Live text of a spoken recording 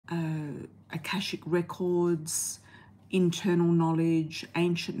Akashic records, internal knowledge,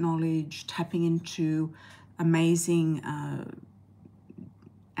 ancient knowledge, tapping into amazing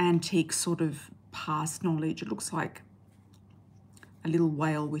antique sort of past knowledge. It looks like a little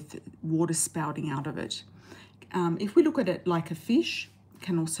whale with water spouting out of it. If we look at it like a fish, it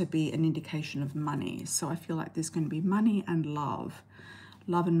can also be an indication of money. So I feel like there's going to be money and love.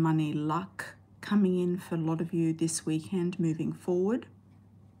 Love and money, luck coming in for a lot of you this weekend moving forward.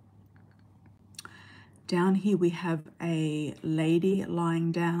 Down here we have a lady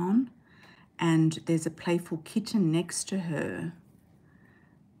lying down and there's a playful kitten next to her.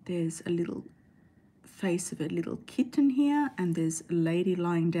 There's a little face of a little kitten here and there's a lady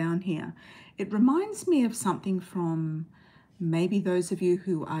lying down here. It reminds me of something from maybe those of you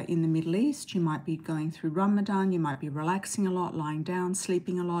who are in the Middle East. You might be going through Ramadan, you might be relaxing a lot, lying down,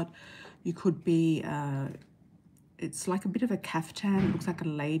 sleeping a lot. You could be, it's like a bit of a caftan. It looks like a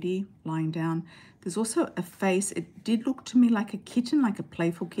lady lying down. There's also a face. It did look to me like a kitten, like a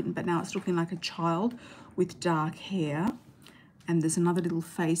playful kitten, but now it's looking like a child with dark hair. And there's another little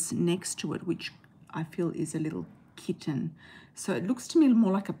face next to it, which I feel is a little kitten. So it looks to me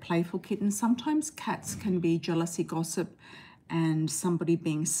more like a playful kitten. Sometimes cats can be jealousy, gossip, and somebody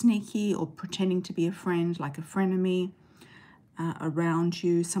being sneaky or pretending to be a friend, like a frenemy around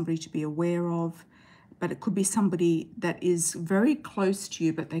you, somebody to be aware of. But it could be somebody that is very close to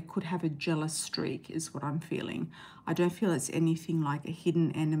you, but they could have a jealous streak is what I'm feeling. I don't feel it's anything like a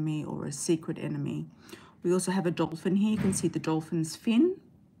hidden enemy or a secret enemy. We also have a dolphin here. You can see the dolphin's fin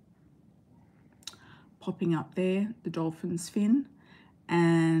popping up there, the dolphin's fin.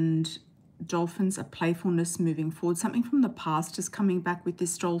 And dolphins are playfulness moving forward. Something from the past is coming back with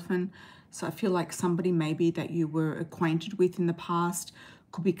this dolphin. So I feel like somebody maybe that you were acquainted with in the past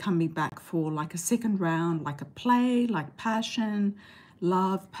could be coming back for like a second round, like a play, like passion,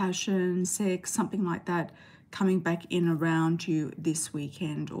 love, passion, sex, something like that, coming back in around you this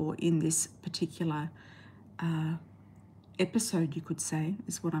weekend or in this particular episode, you could say,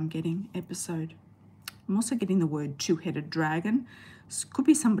 is what I'm getting, episode. I'm also getting the word two-headed dragon. This could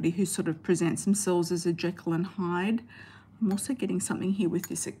be somebody who sort of presents themselves as a Jekyll and Hyde. I'm also getting something here with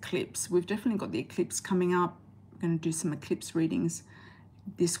this eclipse. We've definitely got the eclipse coming up. We're going to do some eclipse readings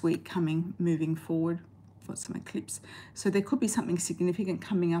this week moving forward. Got some eclipse. So there could be something significant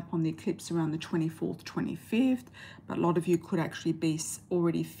coming up on the eclipse around the 24th, 25th, but a lot of you could actually be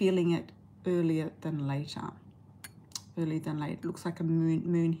already feeling it earlier than later. Earlier than late. It looks like a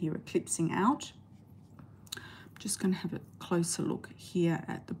moon here eclipsing out. Just going to have a closer look here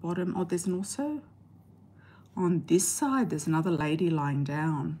at the bottom. Oh, there's also on this side, there's another lady lying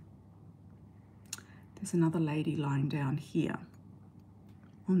down. There's another lady lying down here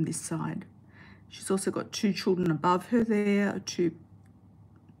on this side. She's also got two children above her there, two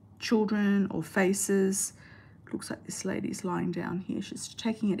children or faces. Looks like this lady's lying down here. She's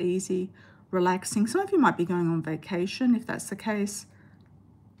taking it easy, relaxing. Some of you might be going on vacation if that's the case.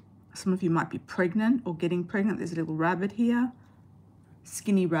 Some of you might be pregnant or getting pregnant. There's a little rabbit here,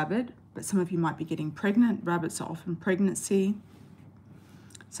 skinny rabbit, but some of you might be getting pregnant. Rabbits are often pregnancy.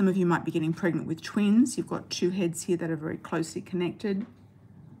 Some of you might be getting pregnant with twins. You've got two heads here that are very closely connected.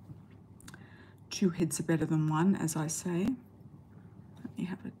 Two heads are better than one, as I say. Let me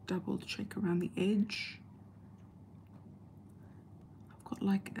have a double check around the edge. I've got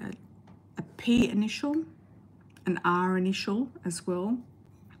like a P initial, an R initial as well.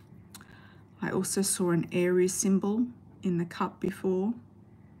 I also saw an Aries symbol in the cup before.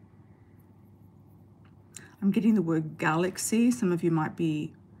 I'm getting the word galaxy. Some of you might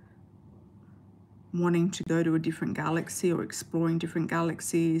be wanting to go to a different galaxy or exploring different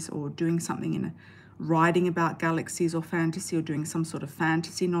galaxies or doing something in writing about galaxies or fantasy or doing some sort of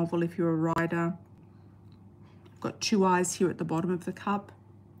fantasy novel if you're a writer. I've got two eyes here at the bottom of the cup.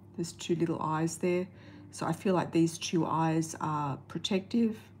 There's two little eyes there. So I feel like these two eyes are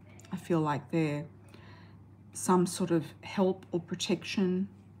protective. I feel like they're some sort of help or protection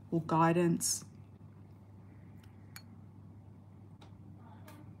or guidance.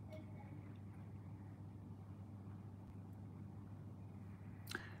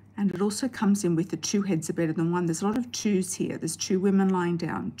 And it also comes in with the two heads are better than one. There's a lot of twos here. There's two women lying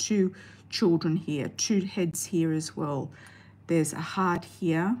down, two children here, two heads here as well. There's a heart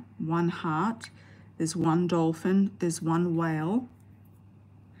here, one heart. There's one dolphin. There's one whale.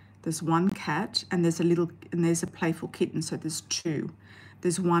 There's one cat, and there's a playful kitten. So there's two.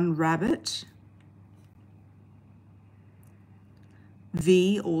 There's one rabbit.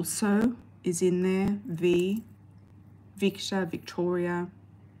 V also is in there. V, Victor, Victoria,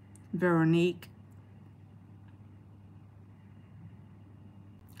 Veronique.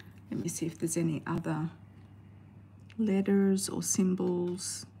 Let Let me see if there's any other letters or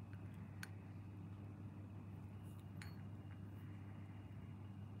symbols.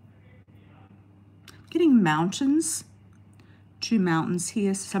 Getting mountains. 2 mountains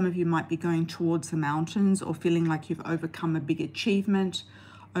here. Some of you might be going towards the mountains or feeling like you've overcome a big achievement,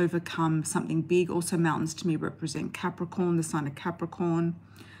 overcome something big. Also, mountains to me represent Capricorn, the sign of Capricorn.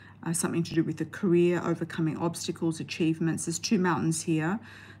 Something to do with the career, overcoming obstacles, achievements. There's 2 mountains here.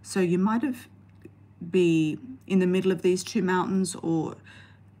 So you might have be in the middle of these 2 mountains, or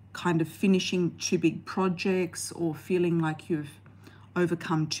kind of finishing 2 big projects, or feeling like you've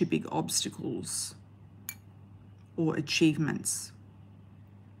overcome 2 big obstacles or achievements.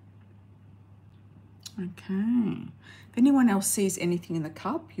 Okay. If anyone else sees anything in the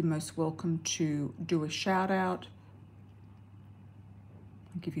cup, you're most welcome to do a shout out.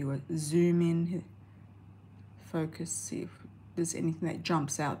 I'll give you a zoom in, focus, see if there's anything that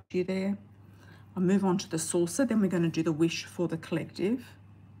jumps out to you there. I'll move on to the saucer, then we're going to do the wish for the collective.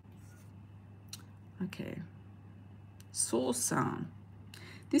 Okay. Saucer.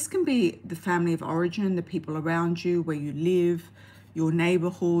 This can be the family of origin, the people around you, where you live, your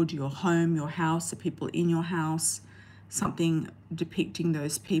neighborhood, your home, your house, the people in your house, something depicting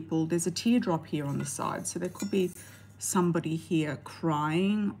those people. There's a teardrop here on the side, so there could be somebody here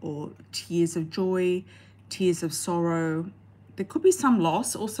crying, or tears of joy, tears of sorrow. There could be some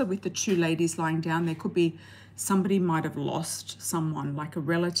loss. Also, with the 2 ladies lying down, there could be somebody might have lost someone, like a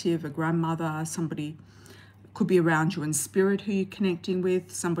relative, a grandmother, somebody could be around you in spirit who you're connecting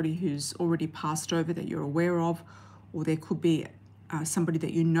with, somebody who's already passed over that you're aware of, or there could be somebody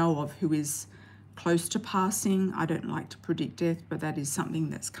that you know of who is close to passing. I don't like to predict death, but that is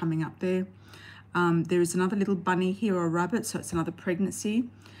something that's coming up there. There is another little bunny here, or a rabbit, so it's another pregnancy.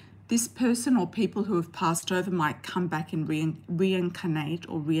 This person or people who have passed over might come back and reincarnate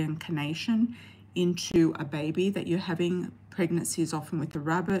or reincarnation into a baby that you're having. Pregnancy is often with a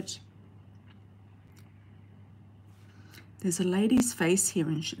rabbit. There's a lady's face here,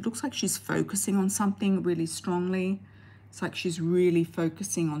 and it looks like she's focusing on something really strongly. It's like she's really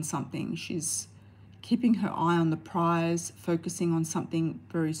focusing on something. She's keeping her eye on the prize, focusing on something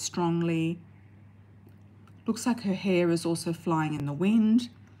very strongly. Looks like her hair is also flying in the wind.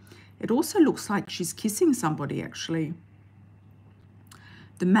 It also looks like she's kissing somebody, actually.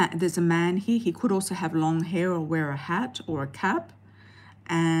 There's a man here. He could also have long hair or wear a hat or a cap.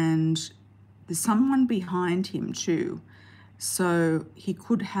 And there's someone behind him too. So he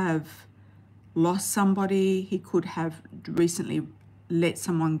could have lost somebody. He could have recently let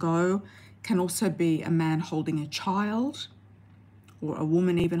someone go. Can also be a man holding a child, or a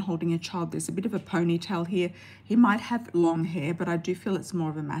woman even holding a child. There's a bit of a ponytail here. He might have long hair, but I do feel it's more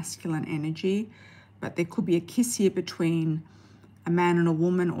of a masculine energy. But there could be a kiss here between a man and a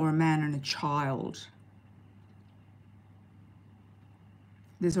woman, or a man and a child.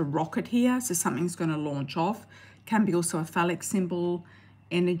 There's a rocket here, so something's going to launch off. Can be also a phallic symbol,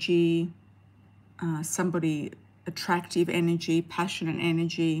 energy, somebody attractive energy, passionate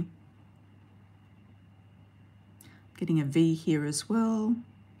energy. Getting a V here as well.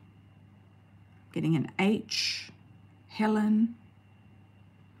 Getting an H, Helen.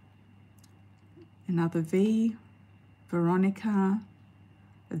 Another V, Veronica.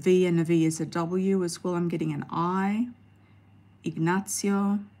 A V and a V is a W as well. I'm getting an I,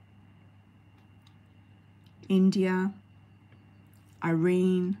 Ignacio. India,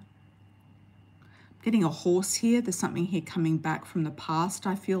 Irene. Getting a horse here. There's something here coming back from the past.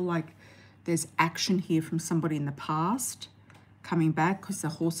 I feel like there's action here from somebody in the past coming back, because the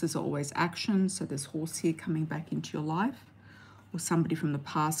horses are always action. So there's horse here coming back into your life, or somebody from the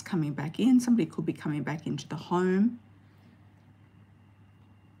past coming back in. Somebody could be coming back into the home.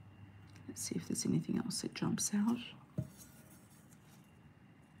 Let's see if there's anything else that jumps out.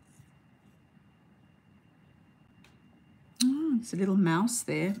 There's a little mouse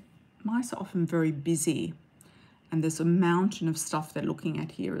there. Mice are often very busy, and there's a mountain of stuff they're looking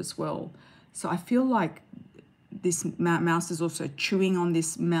at here as well. So I feel like this mouse is also chewing on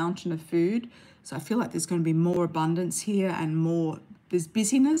this mountain of food. So I feel like there's going to be more abundance here, and more, there's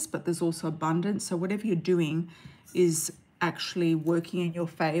busyness, but there's also abundance. So whatever you're doing is actually working in your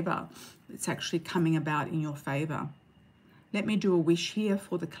favor. It's actually coming about in your favor. Let me do a wish here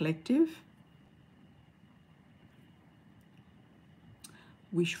for the collective.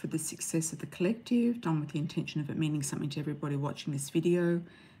 Wish for the success of the collective, done with the intention of it meaning something to everybody watching this video.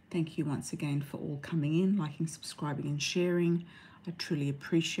 Thank you once again for all coming in, liking, subscribing and sharing. I truly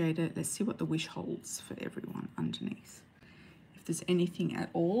appreciate it. Let's see what the wish holds for everyone underneath. If there's anything at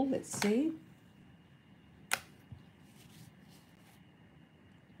all, let's see.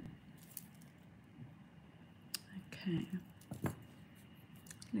 Okay.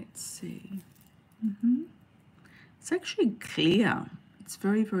 Let's see. It's actually clear. It's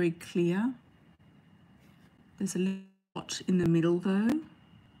very, very clear. There's a little dot in the middle though.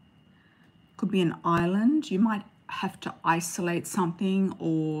 Could be an island. You might have to isolate something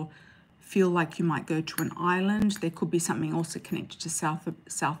or feel like you might go to an island. There could be something also connected to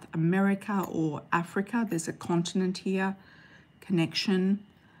South America or Africa. There's a continent here, connection.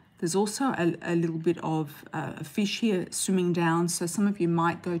 There's also a little bit of a fish here swimming down. So some of you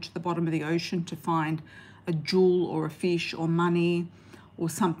might go to the bottom of the ocean to find a jewel or a fish or money or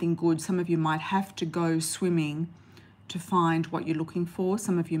something good. Some of you might have to go swimming to find what you're looking for.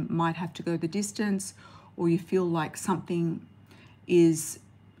 Some of you might have to go the distance, or you feel like something is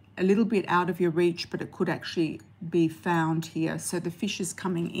a little bit out of your reach, but it could actually be found here. So the fish is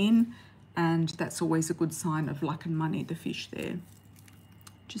coming in, and that's always a good sign of luck and money, the fish there.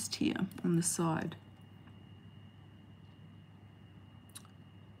 Just here on the side.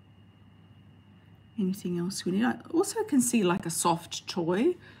 Anything else we need? I also can see like a soft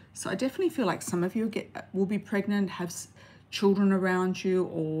toy. So I definitely feel like some of you will be pregnant, have children around you,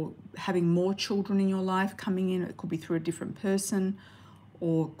 or having more children in your life coming in. It could be through a different person,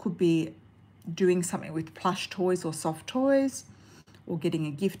 or could be doing something with plush toys or soft toys, or getting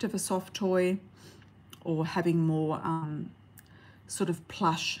a gift of a soft toy, or having more sort of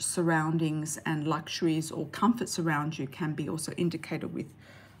plush surroundings and luxuries or comforts around you can be also indicated with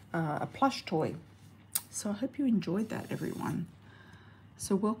a plush toy. So I hope you enjoyed that, everyone.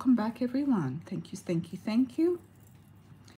 So welcome back, everyone. Thank you, thank you, thank you.